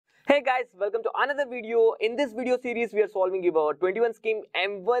Hey guys, welcome to another video. In this video series, we are solving about 21 scheme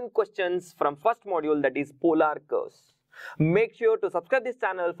M1 questions from first module, that is polar curves. Make sure to subscribe this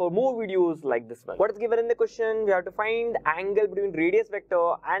channel for more videos like this one. What is given in the question? We have to find angle between radius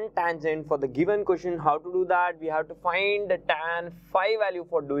vector and tangent for the given question. How to do that? We have to find the tan phi value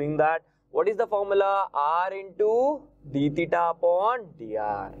for doing that. What is the formula? R into d theta upon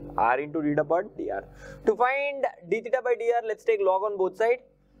dr. R into d theta upon dr. To find d theta by dr, let's take log on both sides.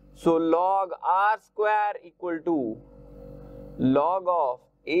 So log r square equal to log of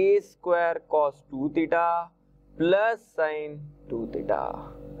a square cos 2 theta plus sin 2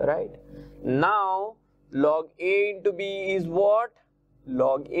 theta, right? Now log a into b is what?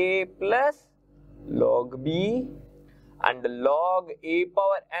 Log a plus log b, and log a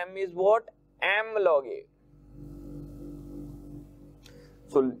power m is what? M log a.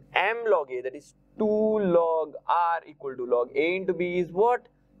 So m log a, that is 2 log r equal to log a into b is what?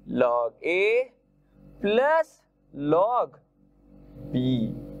 Log a plus log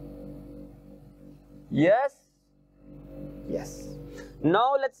b. Yes? Yes.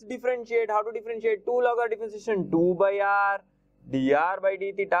 Now let's differentiate. How to differentiate? 2 log r differentiation 2 by r dr by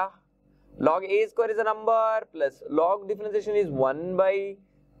d theta. Log a square is a number plus log differentiation is 1 by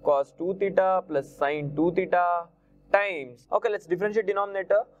cos 2 theta plus sin 2 theta times. Okay, let's differentiate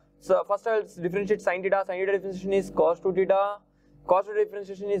denominator. So first let's differentiate sin theta. Sin theta differentiation is cos 2 theta. Cos 2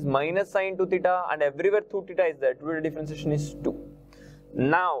 differentiation is minus sin 2 theta, and everywhere 2 theta is there. 2 theta differentiation is 2.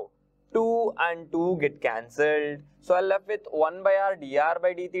 Now 2 and 2 get cancelled. So I left with 1 by r dr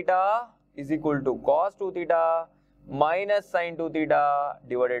by d theta is equal to cos 2 theta minus sin 2 theta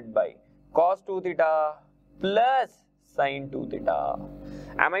divided by cos 2 theta plus sin 2 theta.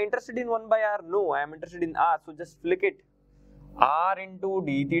 Am I interested in 1 by r? No, I am interested in r. So just flick it. R into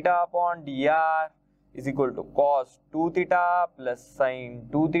d theta upon dr is equal to cos 2 theta plus sin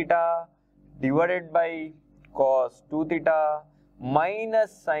 2 theta divided by cos 2 theta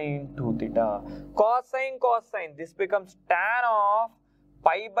minus sin 2 theta. Cos sin, this becomes tan of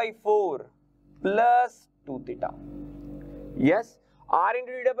pi by 4 plus 2 theta. Yes, r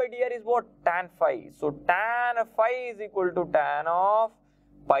into d by dr is what? Tan phi. So tan phi is equal to tan of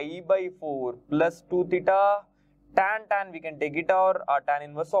pi by 4 plus 2 theta. Tan we can take it out. Our tan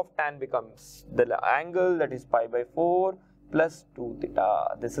inverse of tan becomes the angle, that is pi by 4 plus 2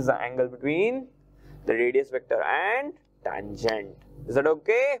 theta. This is the angle between the radius vector and tangent. Is that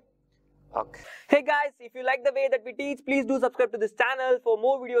okay? Okay. Hey guys, if you like the way that we teach, please do subscribe to this channel for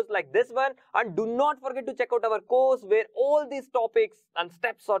more videos like this one, and do not forget to check out our course where all these topics and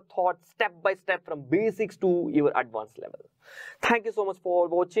steps are taught step by step from basics to your advanced level. Thank you so much for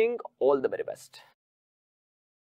watching. All the very best.